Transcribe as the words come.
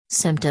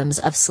Symptoms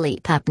of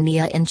sleep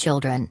apnea in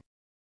children.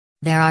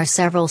 There are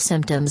several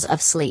symptoms of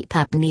sleep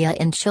apnea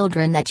in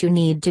children that you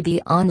need to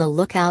be on the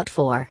lookout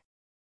for.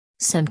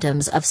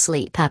 Symptoms of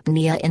sleep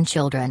apnea in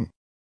children.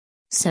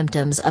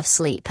 Symptoms of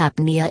sleep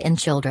apnea in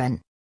children.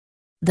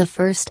 The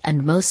first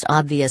and most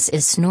obvious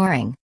is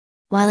snoring.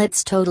 While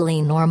it's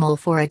totally normal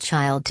for a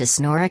child to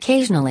snore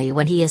occasionally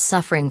when he is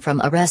suffering from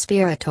a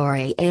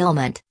respiratory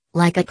ailment,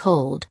 like a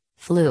cold,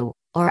 flu,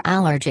 or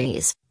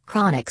allergies,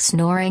 chronic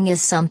snoring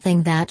is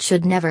something that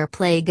should never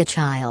plague a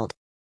child.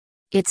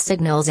 It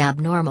signals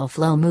abnormal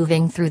flow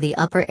moving through the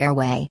upper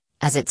airway,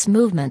 as it's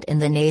movement in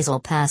the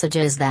nasal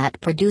passages that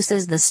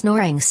produces the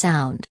snoring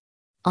sound.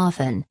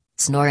 Often,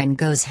 snoring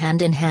goes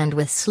hand in hand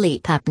with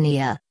sleep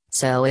apnea,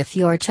 so if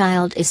your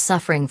child is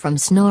suffering from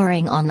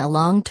snoring on a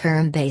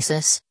long-term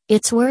basis,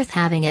 it's worth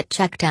having it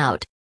checked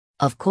out.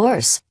 Of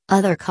course,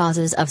 other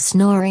causes of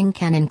snoring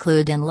can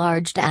include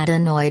enlarged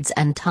adenoids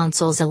and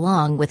tonsils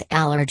along with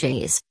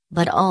allergies,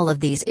 but all of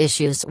these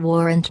issues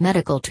warrant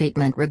medical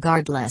treatment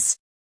regardless.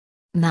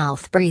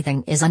 Mouth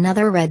breathing is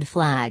another red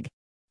flag.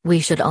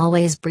 We should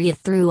always breathe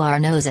through our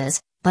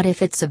noses, but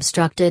if it's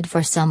obstructed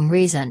for some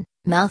reason,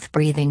 mouth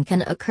breathing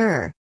can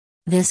occur.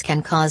 This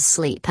can cause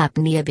sleep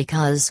apnea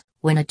because,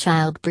 when a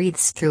child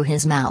breathes through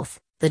his mouth,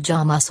 the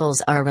jaw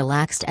muscles are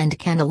relaxed and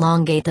can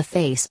elongate the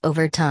face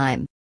over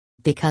time.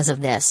 Because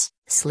of this,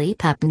 sleep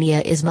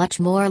apnea is much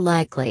more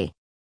likely.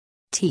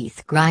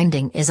 Teeth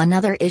grinding is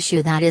another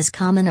issue that is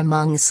common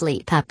among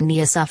sleep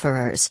apnea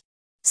sufferers.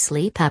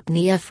 Sleep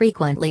apnea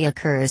frequently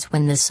occurs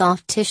when the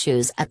soft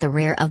tissues at the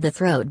rear of the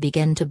throat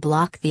begin to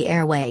block the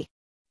airway.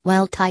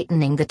 While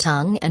tightening the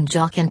tongue and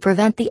jaw can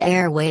prevent the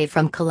airway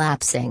from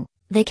collapsing,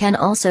 they can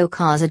also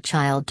cause a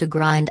child to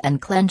grind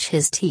and clench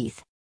his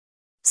teeth.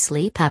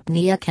 Sleep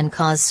apnea can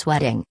cause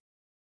sweating.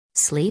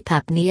 Sleep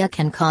apnea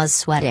can cause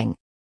sweating.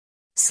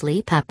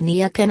 Sleep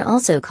apnea can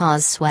also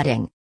cause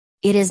sweating.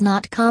 It is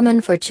not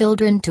common for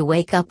children to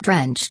wake up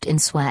drenched in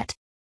sweat.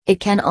 It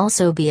can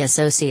also be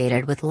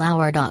associated with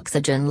lowered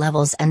oxygen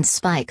levels and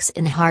spikes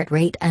in heart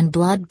rate and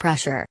blood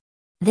pressure.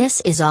 This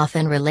is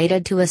often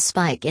related to a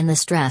spike in the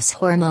stress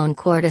hormone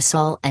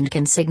cortisol and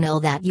can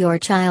signal that your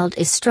child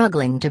is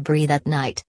struggling to breathe at night.